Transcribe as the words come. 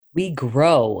We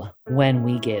grow when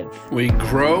we give. We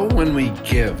grow when we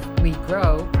give. We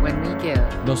grow when we give.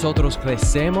 Nosotros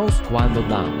crecemos cuando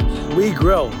damos. We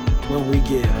grow when we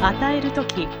give. 与えると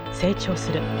き成長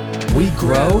する。 We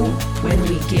grow when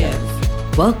we give.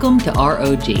 Welcome to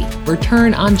ROG,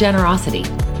 Return on Generosity.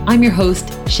 I'm your host,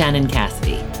 Shannon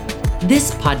Cassidy.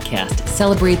 This podcast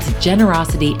celebrates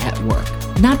generosity at work,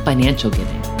 not financial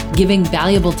giving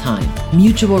valuable time,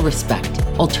 mutual respect,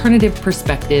 alternative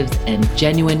perspectives, and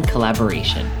genuine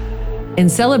collaboration. In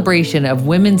celebration of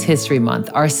Women's History Month,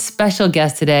 our special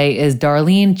guest today is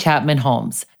Darlene Chapman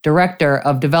Holmes, Director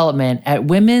of Development at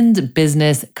Women's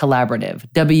Business Collaborative,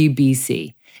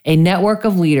 WBC, a network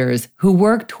of leaders who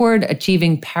work toward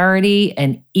achieving parity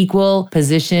and equal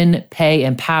position, pay,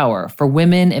 and power for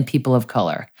women and people of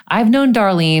color. I've known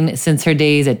Darlene since her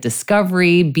days at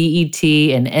Discovery, BET,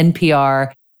 and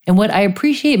NPR. And what I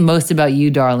appreciate most about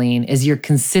you, Darlene, is your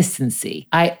consistency.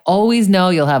 I always know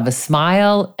you'll have a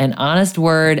smile, an honest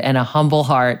word, and a humble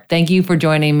heart. Thank you for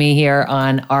joining me here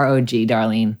on ROG,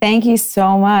 Darlene. Thank you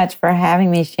so much for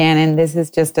having me, Shannon. This is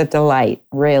just a delight,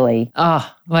 really.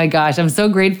 Oh, my gosh. I'm so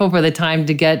grateful for the time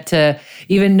to get to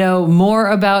even know more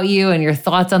about you and your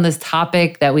thoughts on this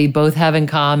topic that we both have in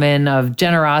common of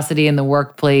generosity in the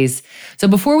workplace. So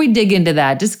before we dig into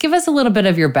that, just give us a little bit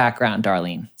of your background,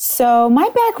 Darlene. So my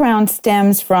background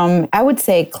stems from, I would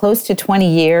say, close to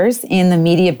 20 years in the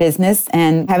media business,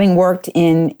 and having worked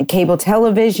in cable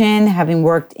television, having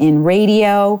worked in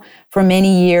radio for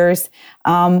many years,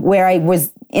 where I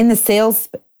was in the sales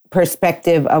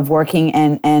perspective of working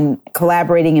and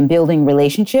collaborating and building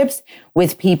relationships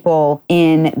with people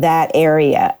in that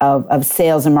area of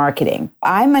sales and marketing.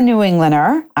 I'm a New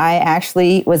Englander. I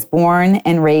actually was born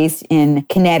and raised in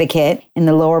Connecticut in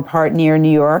the lower part near New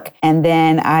York. And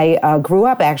then I grew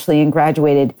up actually and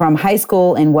graduated from high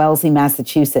school in Wellesley,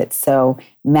 Massachusetts. So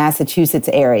Massachusetts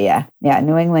area. Yeah,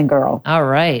 New England girl. All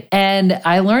right. And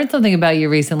I learned something about you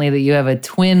recently that you have a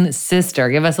twin sister.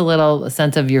 Give us a little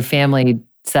sense of your family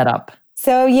setup.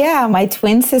 So yeah, my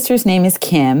twin sister's name is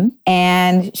Kim,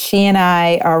 and she and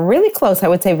I are really close. I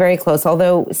would say very close,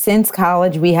 although since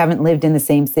college, we haven't lived in the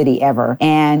same city ever.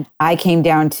 And I came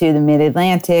down to the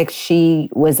Mid-Atlantic. She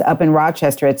was up in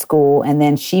Rochester at school, and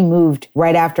then she moved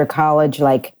right after college,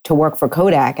 like to work for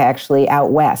Kodak, actually,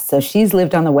 out west. So she's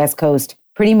lived on the West Coast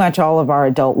pretty much all of our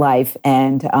adult life.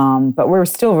 And but we're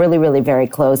still really, really very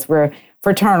close. We're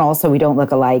fraternal, so we don't look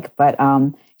alike, but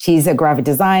she's a graphic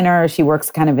designer. She works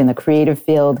kind of in the creative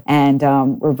field, and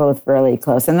we're both really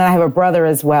close. And then I have a brother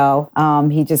as well.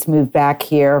 He just moved back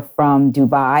here from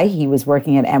Dubai. He was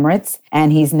working at Emirates,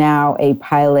 and he's now a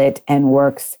pilot and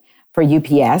works for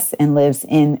UPS and lives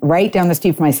in right down the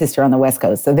street from my sister on the West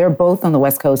Coast. So they're both on the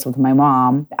West Coast with my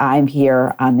mom. I'm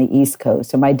here on the East Coast.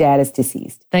 So my dad is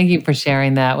deceased. Thank you for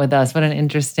sharing that with us. What an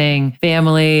interesting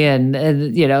family and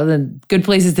the good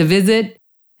places to visit,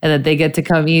 and that they get to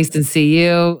come east and see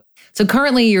you. So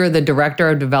currently you're the Director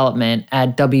of Development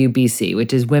at WBC,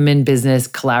 which is Women Business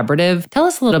Collaborative. Tell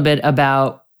us a little bit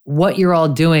about what you're all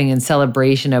doing in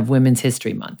celebration of Women's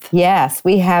History Month. Yes,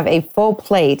 we have a full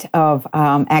plate of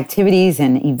activities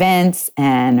and events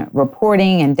and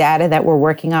reporting and data that we're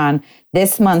working on.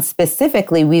 This month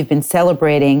specifically, we've been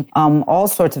celebrating all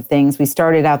sorts of things. We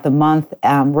started out the month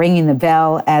ringing the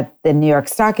bell at the New York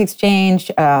Stock Exchange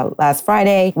last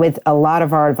Friday with a lot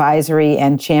of our advisory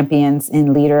and champions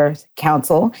in Leaders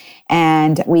Council.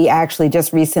 And we actually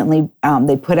just recently,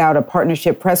 they put out a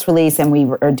partnership press release, and we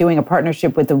are doing a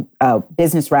partnership with the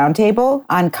Business Roundtable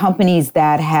on companies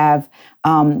that have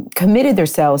committed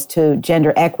themselves to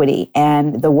gender equity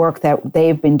and the work that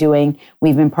they've been doing.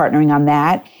 We've been partnering on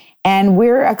that. And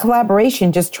we're a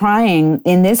collaboration just trying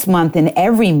in this month and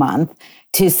every month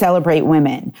to celebrate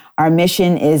women. Our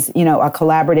mission is, a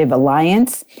collaborative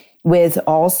alliance with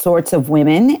all sorts of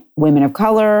women of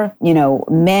color,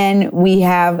 men we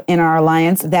have in our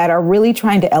alliance that are really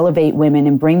trying to elevate women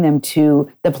and bring them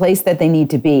to the place that they need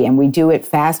to be. And we do it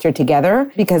faster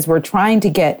together because we're trying to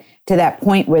get to that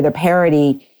point where the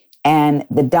parity and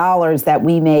the dollars that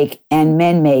we make and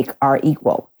men make are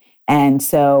equal. And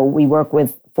so we work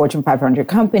with Fortune 500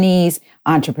 companies,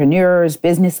 entrepreneurs,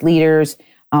 business leaders,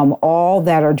 all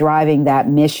that are driving that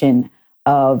mission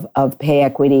of pay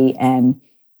equity and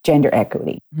gender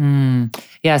equity.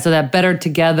 Yeah, so that better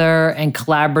together and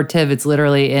collaborative, it's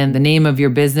literally in the name of your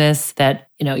business that,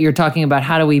 you're talking about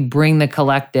how do we bring the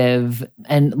collective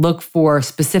and look for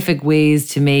specific ways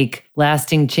to make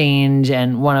lasting change.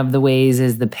 And one of the ways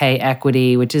is the pay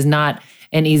equity, which is not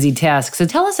an easy task. So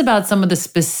tell us about some of the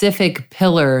specific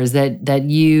pillars that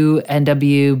you and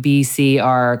WBC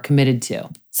are committed to.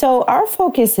 So our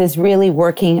focus is really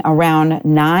working around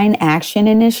 9 action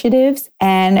initiatives,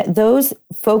 and those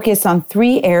focus on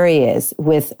 3 areas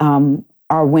with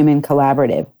our Women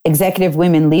Collaborative: executive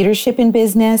women leadership in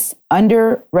business,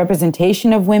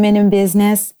 underrepresentation of women in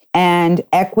business, and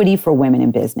equity for women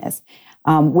in business.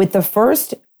 With the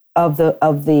first of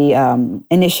the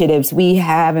initiatives, we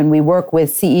have and we work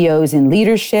with CEOs in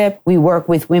leadership. We work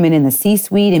with women in the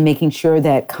C-suite and making sure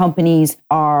that companies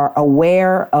are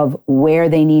aware of where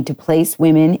they need to place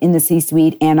women in the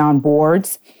C-suite and on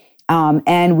boards.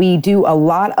 And we do a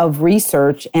lot of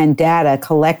research and data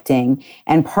collecting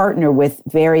and partner with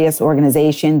various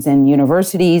organizations and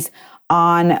universities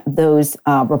on those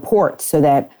reports so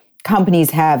that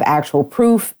companies have actual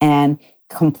proof and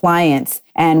compliance.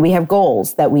 And we have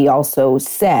goals that we also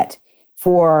set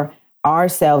for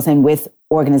ourselves and with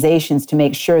organizations to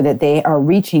make sure that they are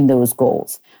reaching those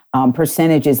goals,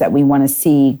 percentages that we want to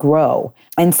see grow.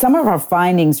 And some of our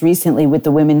findings recently with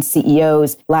the women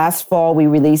CEOs, last fall we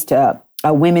released a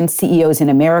Women CEOs in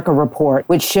America report,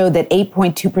 which showed that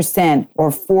 8.2% or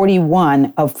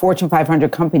 41 of Fortune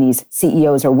 500 companies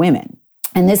CEOs are women.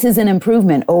 And this is an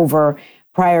improvement over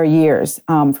prior years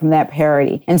from that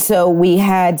parity. And so we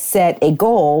had set a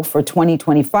goal for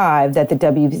 2025 that the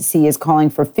WBC is calling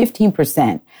for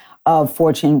 15% of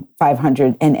Fortune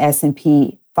 500 and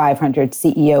S&P 500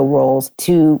 CEO roles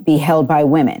to be held by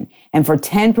women, and for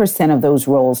 10% of those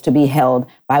roles to be held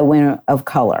by women of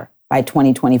color by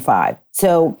 2025.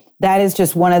 So that is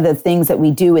just one of the things that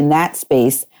we do in that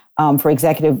space for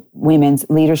executive women's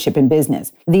leadership in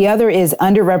business. The other is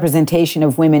underrepresentation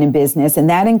of women in business, and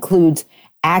that includes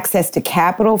access to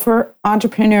capital for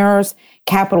entrepreneurs,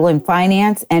 capital in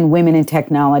finance, and women in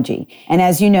technology. And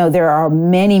as you know, there are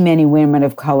many, many women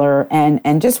of color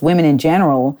and just women in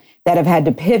general that have had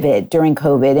to pivot during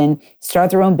COVID and start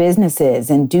their own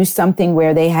businesses and do something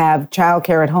where they have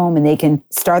childcare at home and they can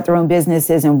start their own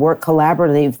businesses and work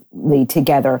collaboratively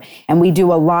together. And we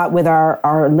do a lot with our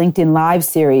LinkedIn Live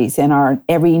series, and our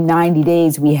every 90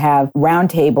 days we have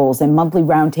roundtables and monthly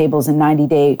roundtables and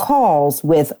 90-day calls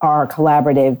with our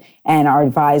collaborative and our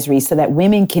advisory so that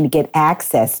women can get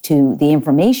access to the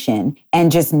information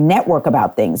and just network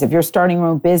about things. If you're starting your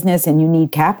own business and you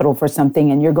need capital for something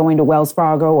and you're going to Wells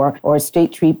Fargo or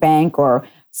State Street Bank or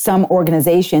some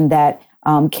organization that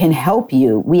can help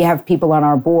you, we have people on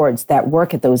our boards that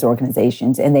work at those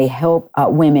organizations, and they help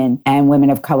women and women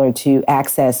of color to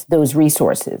access those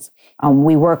resources.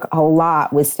 We work a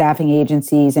lot with staffing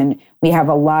agencies, and we have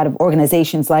a lot of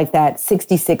organizations like that,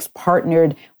 66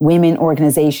 partnered women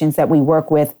organizations that we work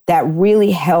with that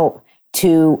really help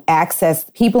to access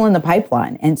people in the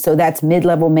pipeline. And so that's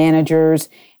mid-level managers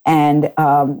and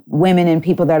women and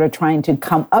people that are trying to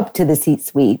come up to the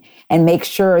C-suite and make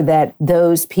sure that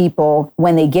those people,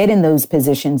 when they get in those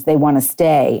positions, they want to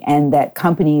stay, and that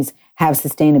companies have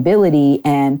sustainability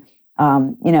and,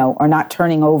 are not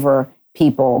turning over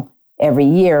people every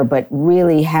year, but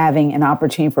really having an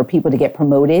opportunity for people to get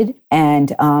promoted and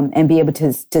be able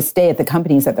to stay at the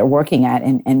companies that they're working at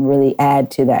and really add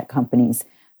to that company's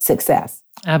success.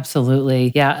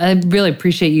 Absolutely. Yeah, I really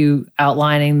appreciate you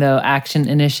outlining the action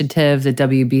initiative that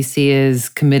WBC is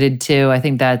committed to. I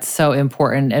think that's so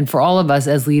important. And for all of us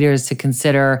as leaders to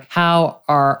consider, how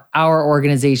are our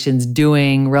organizations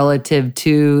doing relative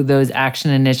to those action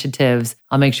initiatives?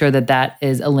 I'll make sure that that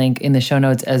is a link in the show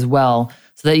notes as well,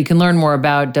 so that you can learn more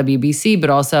about WBC, but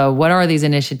also what are these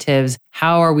initiatives?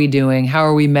 How are we doing? How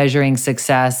are we measuring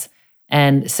success?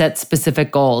 And set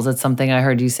specific goals. That's something I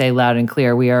heard you say loud and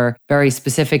clear. We are very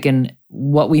specific in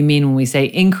what we mean when we say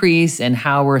increase and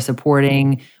how we're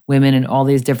supporting women in all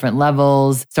these different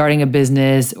levels, starting a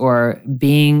business or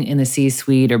being in the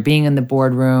C-suite or being in the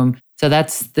boardroom. So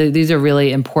these are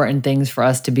really important things for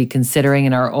us to be considering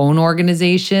in our own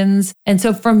organizations. And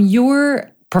so from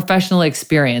your professional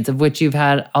experience, of which you've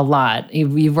had a lot,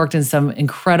 you've worked in some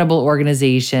incredible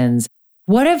organizations.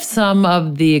 What have some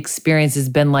of the experiences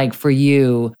been like for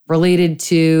you related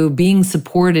to being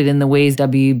supported in the ways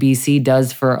WBC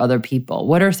does for other people?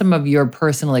 What are some of your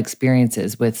personal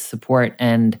experiences with support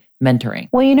and mentoring?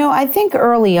 Well, I think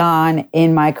early on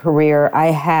in my career,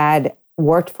 I had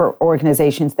worked for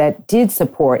organizations that did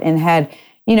support and had,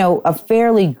 a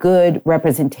fairly good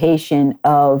representation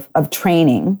of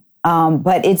training.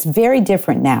 But it's very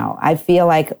different now. I feel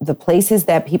like the places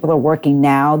that people are working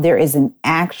now, there is an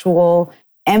actual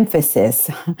emphasis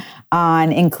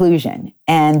on inclusion.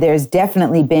 And there's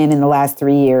definitely been in the last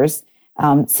 3 years,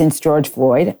 since George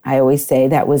Floyd, I always say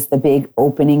that was the big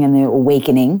opening and the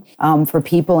awakening for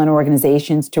people and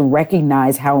organizations to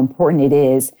recognize how important it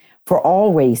is for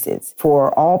all races,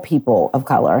 for all people of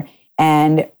color,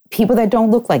 and people that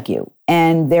don't look like you.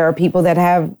 And there are people that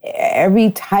have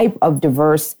every type of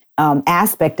diverse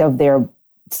aspect of their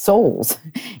souls,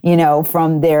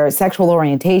 from their sexual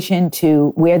orientation to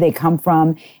where they come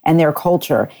from and their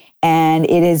culture. And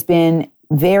it has been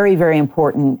very, very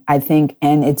important, I think,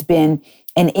 and it's been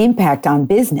an impact on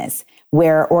business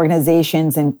where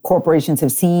organizations and corporations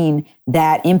have seen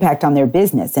that impact on their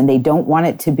business and they don't want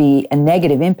it to be a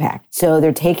negative impact. So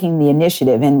they're taking the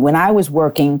initiative. And when I was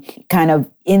working kind of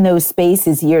in those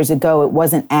spaces years ago, it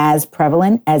wasn't as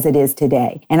prevalent as it is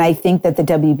today. And I think that the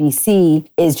WBC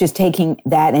is just taking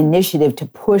that initiative to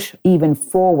push even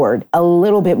forward a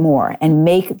little bit more and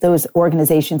make those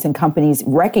organizations and companies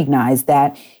recognize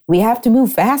that we have to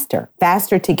move faster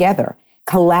together,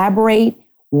 collaborate,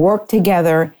 work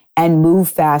together, and move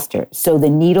faster. So the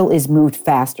needle is moved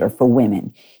faster for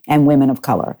women and women of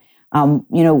color.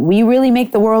 We really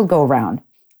make the world go round.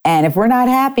 And if we're not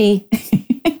happy,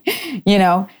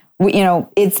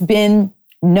 it's been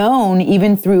known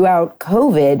even throughout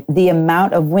COVID, the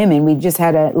amount of women, we just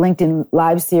had a LinkedIn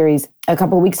Live series a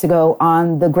couple of weeks ago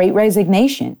on the Great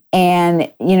Resignation.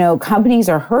 And, companies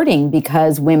are hurting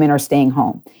because women are staying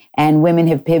home. And women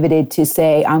have pivoted to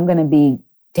say, I'm going to be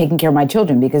taking care of my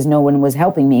children because no one was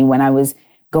helping me when I was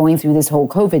going through this whole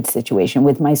COVID situation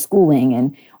with my schooling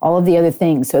and all of the other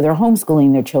things. So they're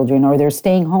homeschooling their children or they're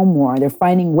staying home more. They're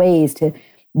finding ways to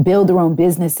build their own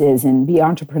businesses and be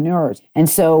entrepreneurs. And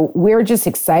so we're just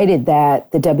excited that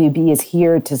the WB is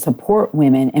here to support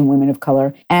women and women of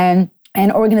color and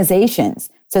organizations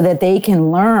so that they can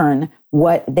learn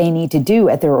what they need to do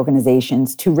at their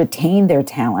organizations to retain their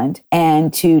talent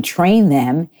and to train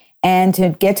them and to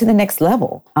get to the next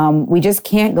level. We just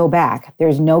can't go back.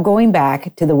 There's no going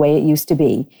back to the way it used to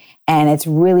be. And it's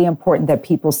really important that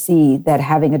people see that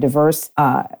having a diverse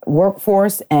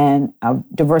workforce and a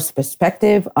diverse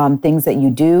perspective on things that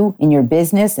you do in your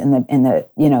business and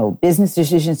the business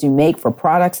decisions you make for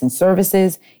products and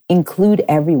services include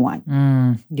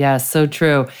everyone. Yeah, so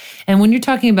true. And when you're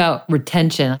talking about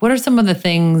retention, what are some of the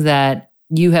things that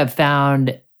you have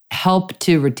found help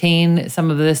to retain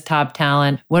some of this top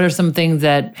talent? What are some things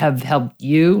that have helped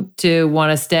you to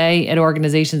want to stay at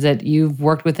organizations that you've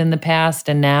worked with in the past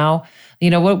and now?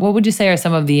 What would you say are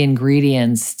some of the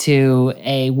ingredients to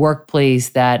a workplace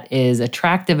that is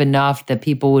attractive enough that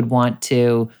people would want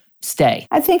to stay?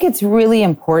 I think it's really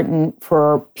important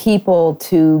for people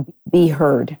to be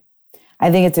heard. I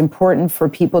think it's important for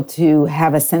people to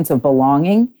have a sense of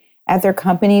belonging at their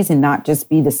companies and not just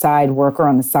be the side worker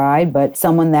on the side, but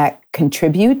someone that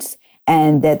contributes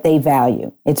and that they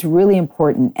value. It's really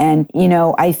important. And,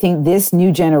 I think this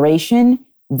new generation,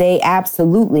 they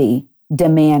absolutely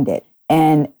demand it.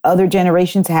 And other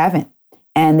generations haven't.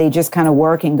 And they just kind of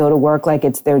work and go to work like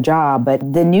it's their job.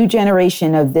 But the new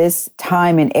generation of this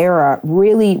time and era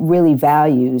really, really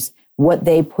values what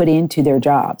they put into their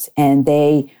jobs. And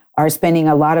they are spending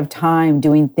a lot of time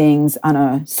doing things on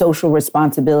a social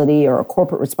responsibility or a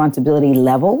corporate responsibility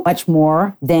level, much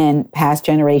more than past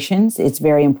generations. It's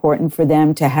very important for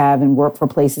them to have and work for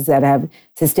places that have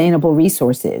sustainable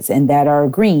resources and that are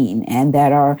green and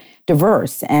that are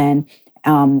diverse and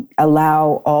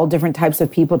allow all different types of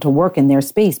people to work in their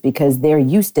space because they're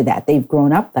used to that. They've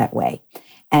grown up that way.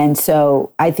 And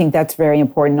so I think that's very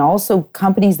important. Also,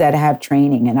 companies that have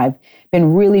training. And I've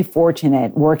been really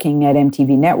fortunate working at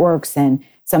MTV Networks and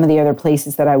some of the other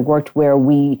places that I worked where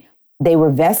they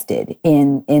were vested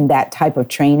in that type of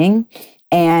training.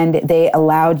 And they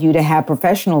allowed you to have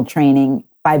professional training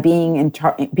by being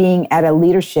at a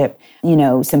leadership,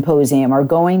 symposium or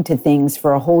going to things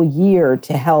for a whole year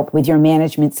to help with your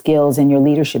management skills and your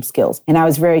leadership skills. And I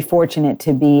was very fortunate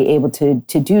to be able to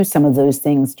do some of those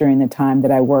things during the time that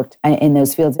I worked in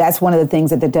those fields. That's one of the things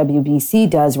that the WBC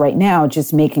does right now,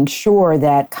 just making sure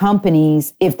that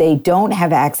companies, if they don't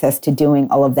have access to doing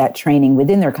all of that training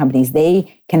within their companies,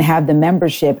 they can have the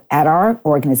membership at our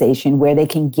organization where they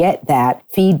can get that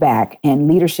feedback and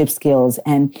leadership skills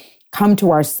and come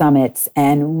to our summits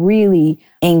and really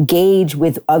engage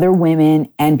with other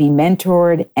women and be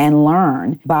mentored and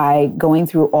learn by going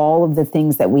through all of the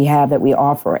things that we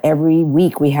offer. Every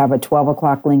week we have a 12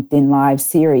 o'clock LinkedIn Live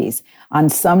series on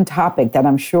some topic that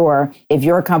I'm sure if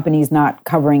your company's not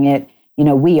covering it,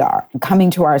 we are.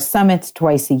 Coming to our summits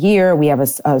twice a year. We have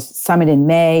a summit in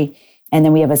May, and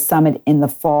then we have a summit in the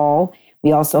fall.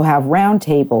 We also have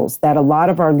roundtables that a lot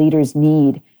of our leaders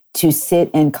need to sit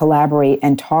and collaborate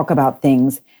and talk about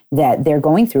things that they're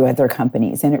going through at their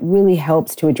companies. And it really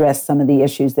helps to address some of the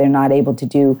issues they're not able to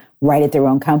do right at their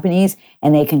own companies.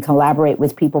 And they can collaborate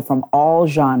with people from all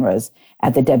genres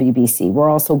at the WBC. We're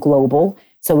also global.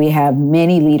 So we have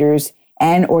many leaders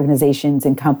and organizations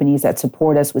and companies that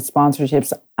support us with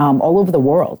sponsorships all over the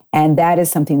world. And that is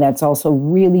something that's also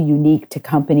really unique to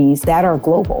companies that are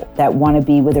global, that want to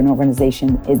be with an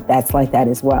organization that's like that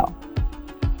as well.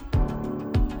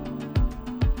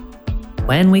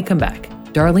 When we come back,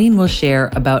 Darlene will share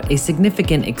about a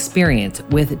significant experience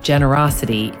with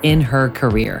generosity in her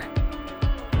career.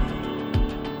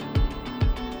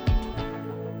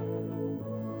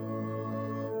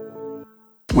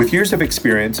 With years of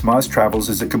experience, Moz Travels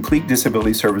is a complete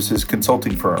disability services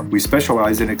consulting firm. We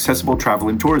specialize in accessible travel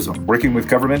and tourism, working with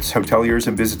governments, hoteliers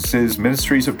and businesses,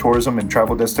 ministries of tourism and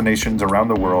travel destinations around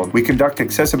the world. We conduct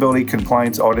accessibility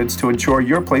compliance audits to ensure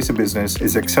your place of business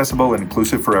is accessible and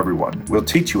inclusive for everyone. We'll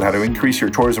teach you how to increase your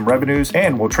tourism revenues,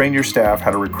 and we'll train your staff how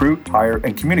to recruit, hire,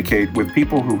 and communicate with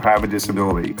people who have a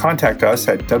disability. Contact us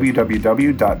at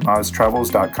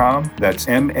www.maztravels.com. That's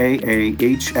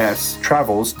MAAHS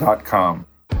travels.com.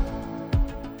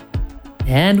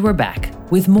 And we're back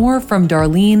with more from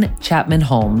Darlene Chapman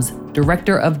Holmes,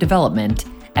 Director of Development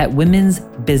at Women's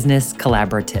Business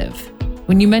Collaborative.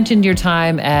 When you mentioned your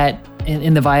time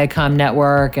in the Viacom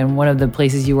network, and one of the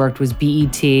places you worked was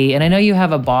BET, and I know you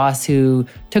have a boss who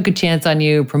took a chance on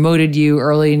you, promoted you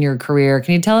early in your career.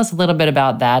 Can you tell us a little bit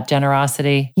about that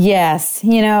generosity? Yes.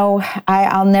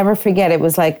 I'll never forget. It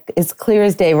was like, it's clear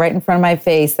as day, right in front of my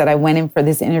face, that I went in for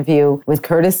this interview with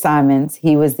Curtis Simons.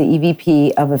 He was the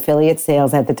EVP of affiliate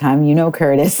sales at the time. You know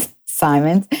Curtis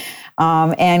Simons.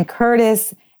 And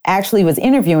Curtis actually was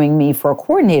interviewing me for a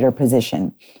coordinator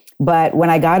position. But when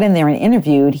I got in there and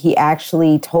interviewed, he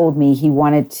actually told me he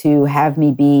wanted to have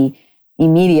me be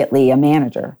immediately a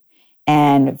manager,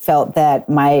 and felt that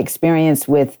my experience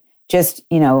with just,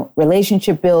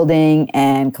 relationship building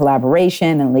and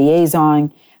collaboration and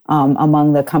liaison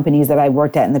among the companies that I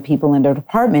worked at and the people in the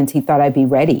departments, he thought I'd be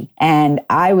ready. And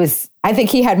I think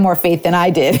he had more faith than I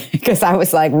did, because I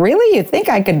was like, really? You think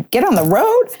I could get on the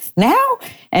road now?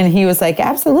 And he was like,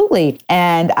 absolutely.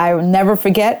 And I will never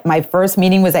forget, my first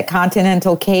meeting was at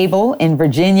Continental Cable in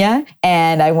Virginia.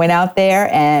 And I went out there,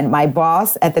 and my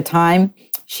boss at the time,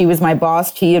 she was my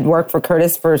boss. She had worked for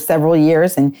Curtis for several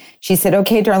years. And she said,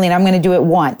 okay, Darlene, I'm going to do it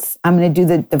once. I'm going to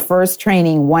do the first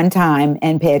training one time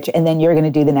and pitch, and then you're going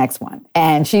to do the next one.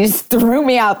 And she just threw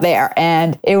me out there,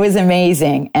 and it was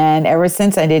amazing. And ever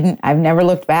since, I've never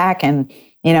looked back. And,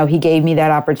 he gave me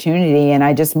that opportunity, and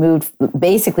I just moved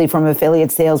basically from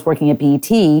affiliate sales working at BET,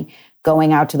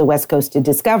 going out to the West Coast to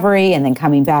Discovery, and then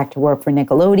coming back to work for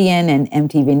Nickelodeon and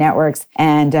MTV Networks.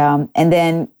 And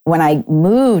then when I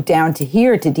moved down to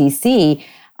here to DC,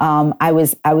 I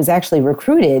was actually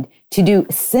recruited to do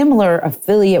similar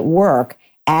affiliate work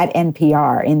at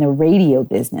NPR in the radio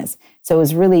business. So it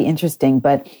was really interesting.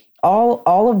 But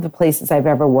all of the places I've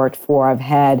ever worked for, I've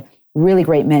had really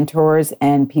great mentors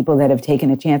and people that have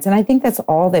taken a chance. And I think that's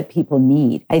all that people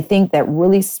need. I think that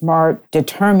really smart,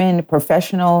 determined,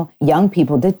 professional young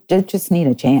people, they just need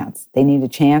a chance. They need a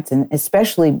chance, and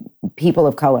especially people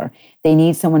of color. They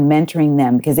need someone mentoring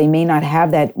them, because they may not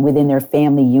have that within their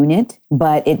family unit,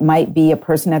 but it might be a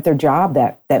person at their job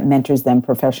that mentors them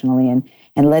professionally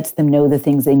and lets them know the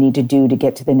things they need to do to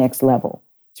get to the next level.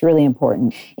 It's really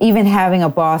important. Even having a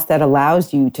boss that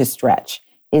allows you to stretch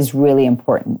is really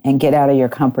important, and get out of your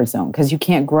comfort zone, because you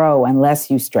can't grow unless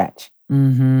you stretch.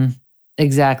 Mm-hmm.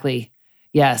 Exactly.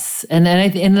 Yes. And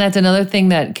that's another thing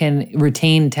that can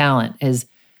retain talent, is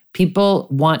people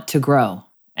want to grow,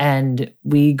 and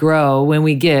we grow when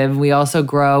we give. We also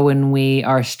grow when we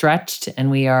are stretched and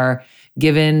we are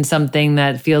given something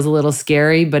that feels a little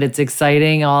scary, but it's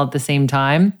exciting all at the same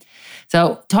time.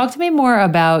 So talk to me more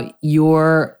about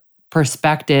your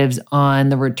perspectives on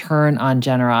the return on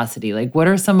generosity. Like, what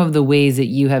are some of the ways that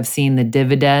you have seen the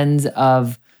dividends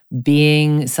of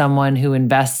being someone who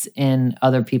invests in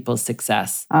other people's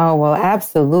success? Oh, well,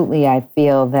 absolutely. I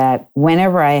feel that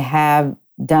whenever I have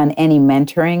done any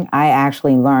mentoring, I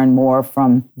actually learn more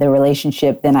from the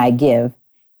relationship than I give.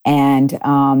 And,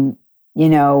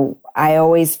 I've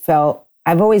always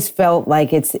felt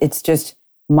like it's just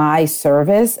my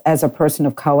service as a person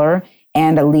of color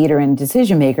and a leader and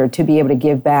decision maker to be able to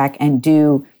give back and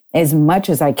do as much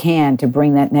as I can to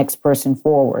bring that next person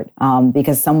forward,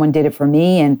 because someone did it for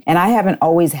me. And I haven't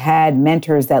always had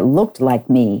mentors that looked like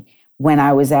me when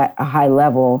I was at a high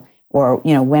level, or,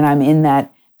 when I'm in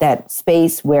that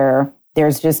space where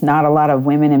there's just not a lot of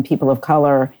women and people of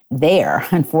color there,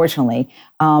 unfortunately.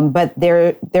 But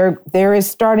there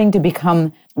is starting to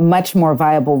become much more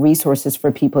viable resources for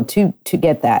people to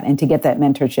get that and to get that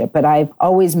mentorship. But I've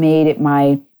always made it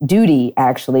my duty,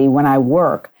 actually, when I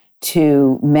work,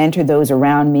 to mentor those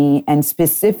around me and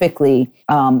specifically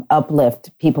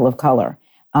uplift people of color.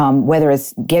 whether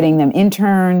it's getting them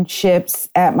internships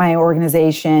at my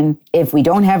organization. If we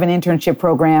don't have an internship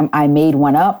program, I made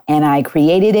one up and I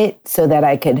created it so that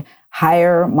I could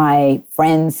hire my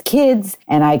friends' kids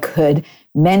and I could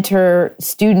mentor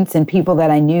students and people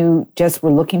that I knew just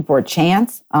were looking for a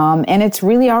chance. And it's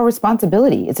really our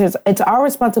responsibility. It's our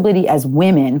responsibility as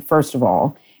women, first of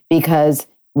all, because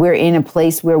we're in a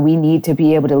place where we need to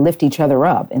be able to lift each other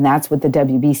up. And that's what the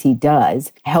WBC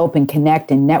does, help and connect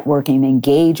and network and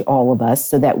engage all of us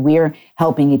so that we're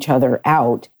helping each other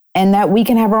out and that we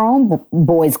can have our own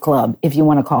boys club, if you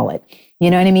want to call it. You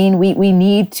know what I mean? We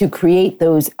need to create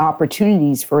those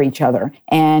opportunities for each other.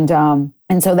 And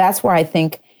so that's where I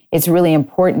think it's really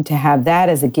important to have that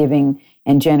as a giving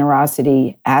and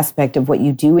generosity aspect of what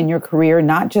you do in your career,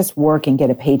 not just work and get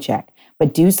a paycheck,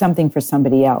 but do something for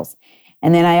somebody else.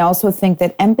 And then I also think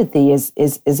that empathy is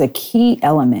a key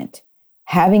element.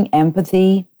 Having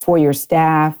empathy for your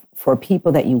staff, for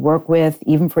people that you work with,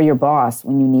 even for your boss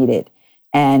when you need it.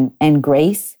 And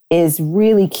grace is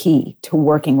really key to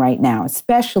working right now,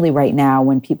 especially right now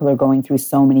when people are going through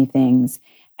so many things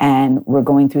and we're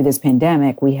going through this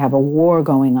pandemic. We have a war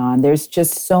going on. There's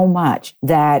just so much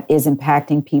that is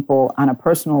impacting people on a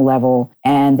personal level,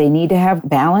 and they need to have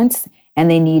balance and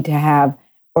they need to have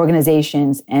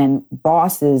organizations and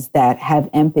bosses that have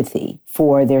empathy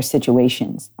for their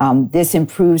situations. This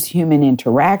improves human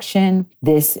interaction.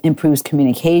 This improves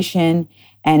communication,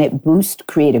 and it boosts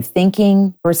creative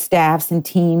thinking for staffs and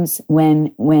teams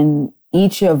when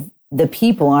each of the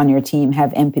people on your team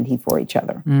have empathy for each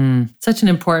other. Such an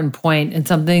important point, and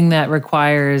something that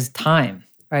requires time.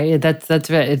 Right. That's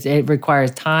right. It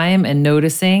requires time and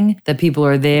noticing that people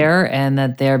are there and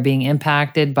that they're being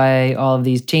impacted by all of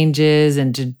these changes,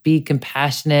 and to be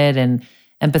compassionate and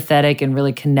empathetic and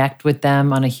really connect with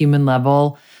them on a human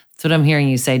level. That's what I'm hearing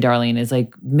you say, Darlene, is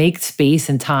like make space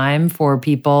and time for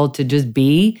people to just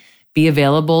be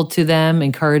available to them,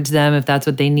 encourage them if that's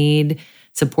what they need,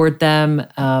 support them,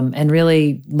 and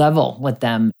really level with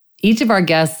them. Each of our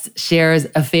guests shares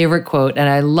a favorite quote, and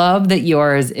I love that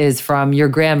yours is from your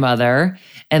grandmother.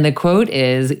 And the quote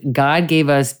is, "God gave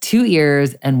us 2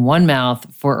 ears and 1 mouth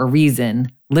for a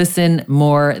reason. Listen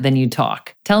more than you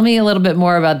talk." Tell me a little bit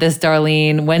more about this,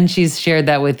 Darlene, when she's shared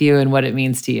that with you and what it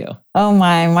means to you. Oh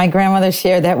my grandmother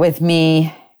shared that with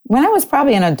me when I was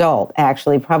probably an adult,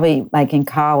 actually, probably like in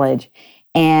college.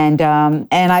 And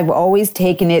I've always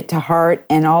taken it to heart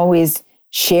and always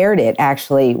shared it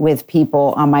actually with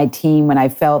people on my team when I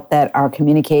felt that our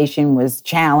communication was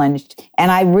challenged.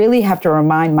 And I really have to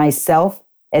remind myself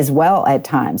as well at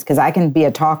times, because I can be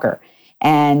a talker,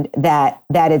 and that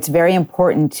it's very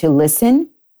important to listen.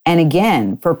 And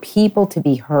again, for people to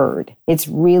be heard, it's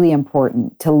really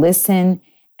important to listen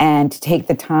and to take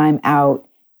the time out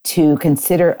to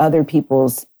consider other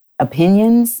people's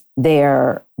opinions.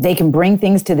 They can bring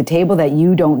things to the table that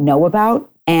you don't know about.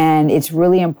 And it's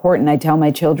really important. I tell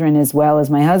my children as well as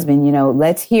my husband,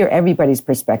 let's hear everybody's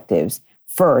perspectives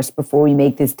first before we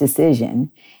make this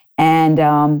decision.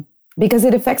 And because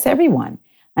it affects everyone.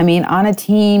 I mean, on a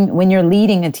team, when you're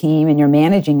leading a team and you're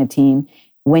managing a team,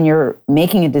 when you're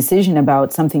making a decision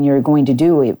about something you're going to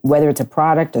do, whether it's a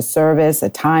product, a service, a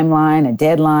timeline, a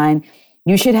deadline,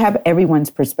 you should have everyone's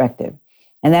perspective.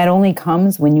 And that only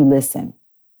comes when you listen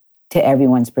to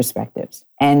everyone's perspectives.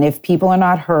 And if people are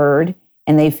not heard,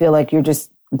 and they feel like you're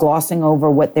just glossing over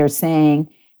what they're saying,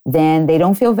 then they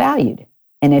don't feel valued.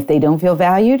 And if they don't feel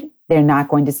valued, they're not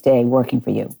going to stay working for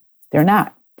you. They're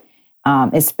not.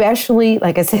 Especially,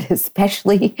 like I said,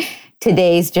 especially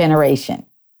today's generation.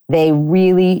 They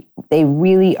really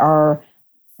are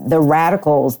the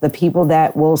radicals, the people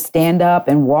that will stand up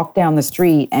and walk down the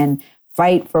street and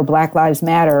fight for Black Lives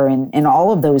Matter and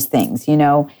all of those things,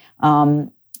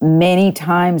 Many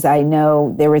times I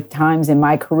know there were times in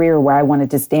my career where I wanted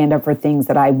to stand up for things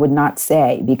that I would not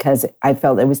say because I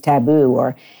felt it was taboo,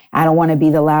 or I don't want to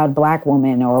be the loud Black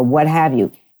woman, or what have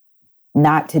you.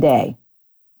 Not today.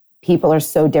 People are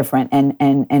so different,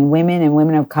 and women and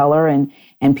women of color and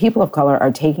people of color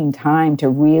are taking time to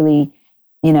really,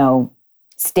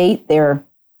 state their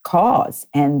cause,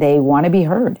 and they want to be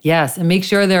heard. Yes, and make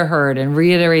sure they're heard and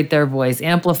reiterate their voice,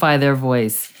 amplify their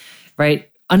voice, right?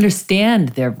 Understand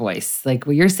their voice. Like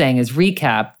what you're saying is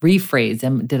recap, rephrase.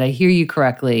 And did I hear you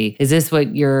correctly? Is this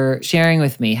what you're sharing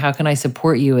with me? How can I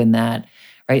support you in that?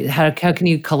 Right? How can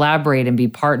you collaborate and be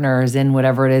partners in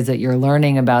whatever it is that you're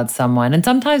learning about someone? And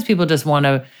sometimes people just want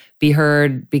to be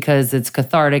heard because it's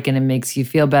cathartic and it makes you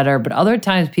feel better. But other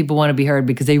times people want to be heard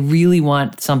because they really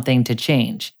want something to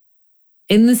change.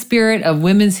 In the spirit of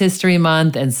Women's History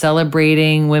Month and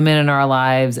celebrating women in our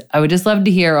lives, I would just love to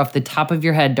hear off the top of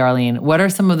your head, Darlene, what are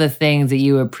some of the things that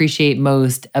you appreciate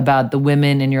most about the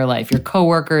women in your life, your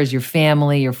coworkers, your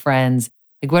family, your friends?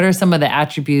 Like, what are some of the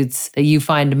attributes that you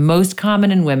find most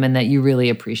common in women that you really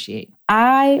appreciate?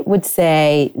 I would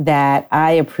say that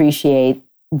I appreciate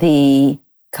the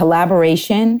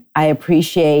collaboration. I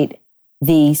appreciate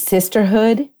the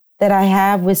sisterhood that I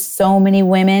have with so many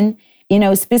women. You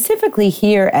know, specifically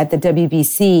here at the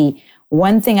WBC,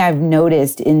 one thing I've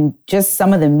noticed in just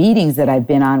some of the meetings that I've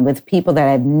been on with people that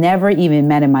I've never even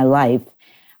met in my life,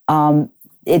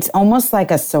 it's almost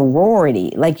like a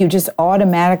sorority. Like you just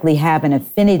automatically have an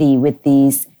affinity with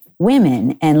these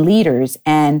women and leaders,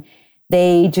 and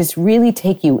they just really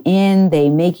take you in. They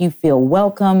make you feel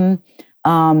welcome,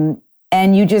 and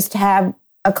you just have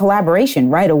a collaboration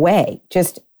right away,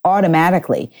 just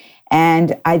automatically.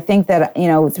 And I think that, you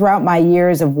know, throughout my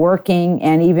years of working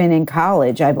and even in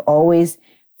college, I've always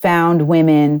found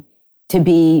women to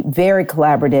be very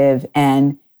collaborative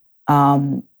and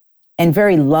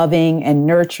very loving and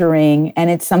nurturing. And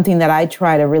it's something that I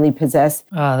try to really possess.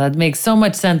 Oh, that makes so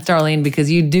much sense, Darlene, because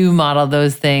you do model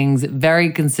those things very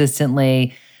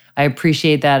consistently. I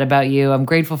appreciate that about you. I'm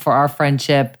grateful for our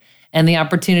friendship and the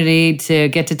opportunity to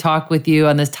get to talk with you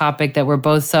on this topic that we're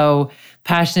both so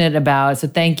passionate about. So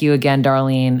thank you again,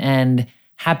 Darlene, and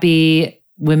happy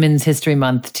Women's History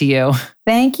Month to you.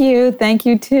 Thank you. Thank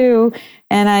you too.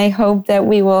 And I hope that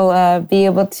we will be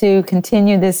able to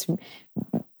continue this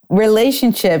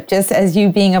relationship just as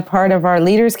you being a part of our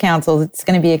Leaders Council. It's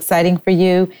going to be exciting for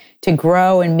you to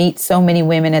grow and meet so many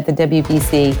women at the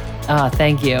WBC.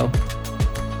 Thank you.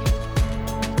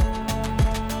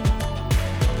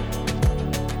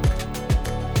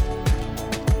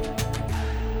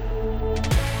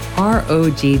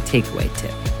 ROG takeaway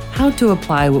tip: how to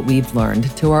apply what we've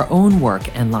learned to our own work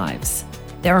and lives.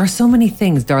 There are so many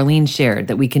things Darlene shared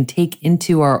that we can take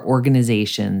into our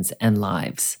organizations and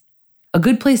lives. A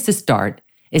good place to start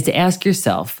is to ask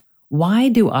yourself, why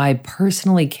do I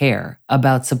personally care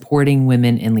about supporting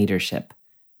women in leadership?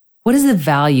 What is the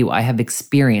value I have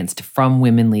experienced from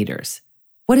women leaders?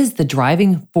 What is the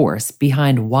driving force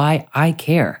behind why I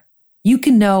care? You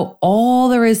can know all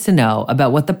there is to know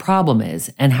about what the problem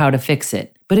is and how to fix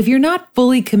it. But if you're not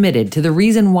fully committed to the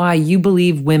reason why you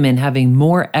believe women having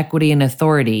more equity and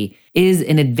authority is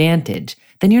an advantage,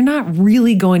 then you're not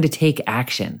really going to take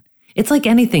action. It's like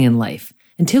anything in life.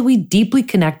 Until we deeply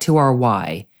connect to our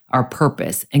why, our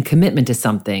purpose, and commitment to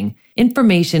something,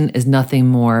 information is nothing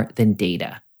more than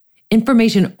data.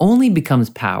 Information only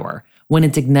becomes power when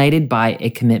it's ignited by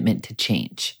a commitment to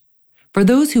change. For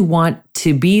those who want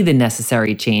to be the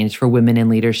necessary change for women in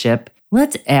leadership,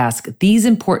 let's ask these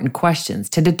important questions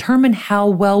to determine how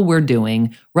well we're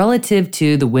doing relative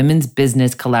to the Women's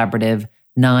Business Collaborative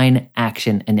 9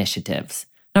 Action Initiatives.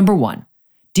 Number 1,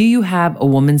 do you have a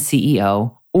woman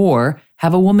CEO or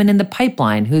have a woman in the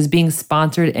pipeline who's being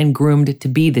sponsored and groomed to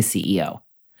be the CEO?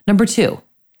 Number 2,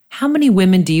 how many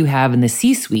women do you have in the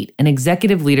C-suite and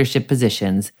executive leadership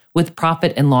positions with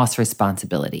profit and loss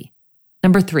responsibility?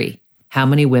 Number 3, how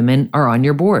many women are on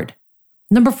your board?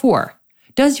 Number 4,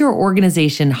 does your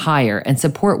organization hire and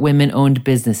support women-owned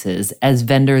businesses as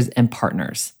vendors and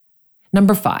partners?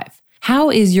 Number 5, how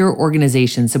is your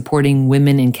organization supporting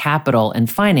women in capital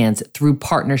and finance through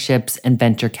partnerships and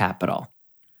venture capital?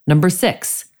 Number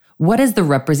 6, what is the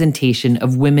representation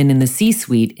of women in the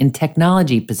C-suite in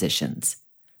technology positions?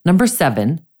 Number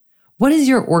 7, what is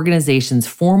your organization's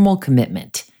formal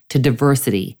commitment to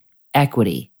diversity,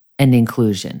 equity, and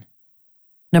inclusion?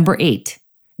 Number 8,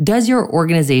 does your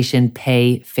organization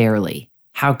pay fairly?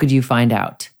 How could you find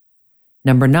out?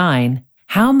 Number 9,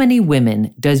 how many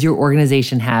women does your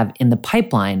organization have in the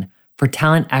pipeline for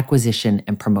talent acquisition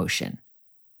and promotion?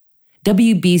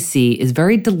 WBC is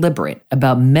very deliberate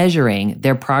about measuring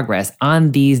their progress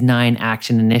on these 9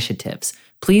 action initiatives.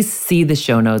 Please see the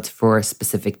show notes for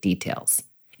specific details.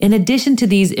 In addition to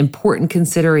these important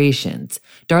considerations,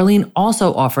 Darlene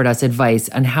also offered us advice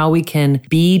on how we can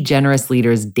be generous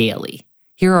leaders daily.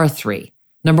 Here are 3.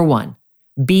 Number 1,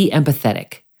 be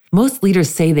empathetic. Most leaders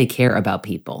say they care about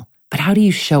people, but how do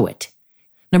you show it?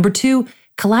 Number 2,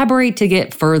 collaborate to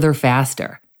get further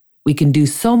faster. We can do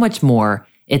so much more.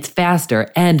 It's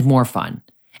faster and more fun.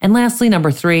 And lastly,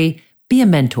 number 3, be a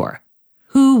mentor.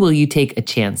 Who will you take a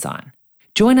chance on?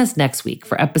 Join us next week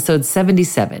for episode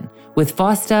 77 with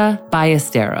Fausta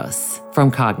Ballesteros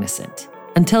from Cognizant.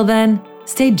 Until then,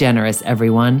 stay generous,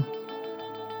 everyone.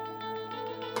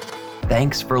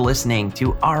 Thanks for listening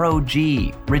to ROG,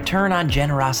 Return on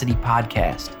Generosity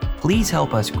podcast. Please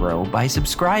help us grow by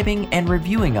subscribing and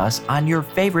reviewing us on your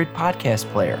favorite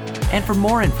podcast player. And for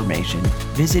more information,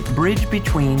 visit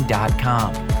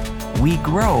bridgebetween.com. We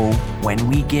grow when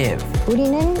we give.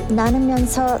 우리는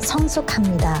나누면서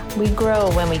성숙합니다. We grow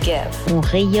when we give. On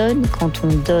rayonne quand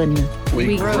on donne.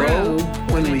 We grow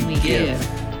when we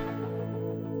give.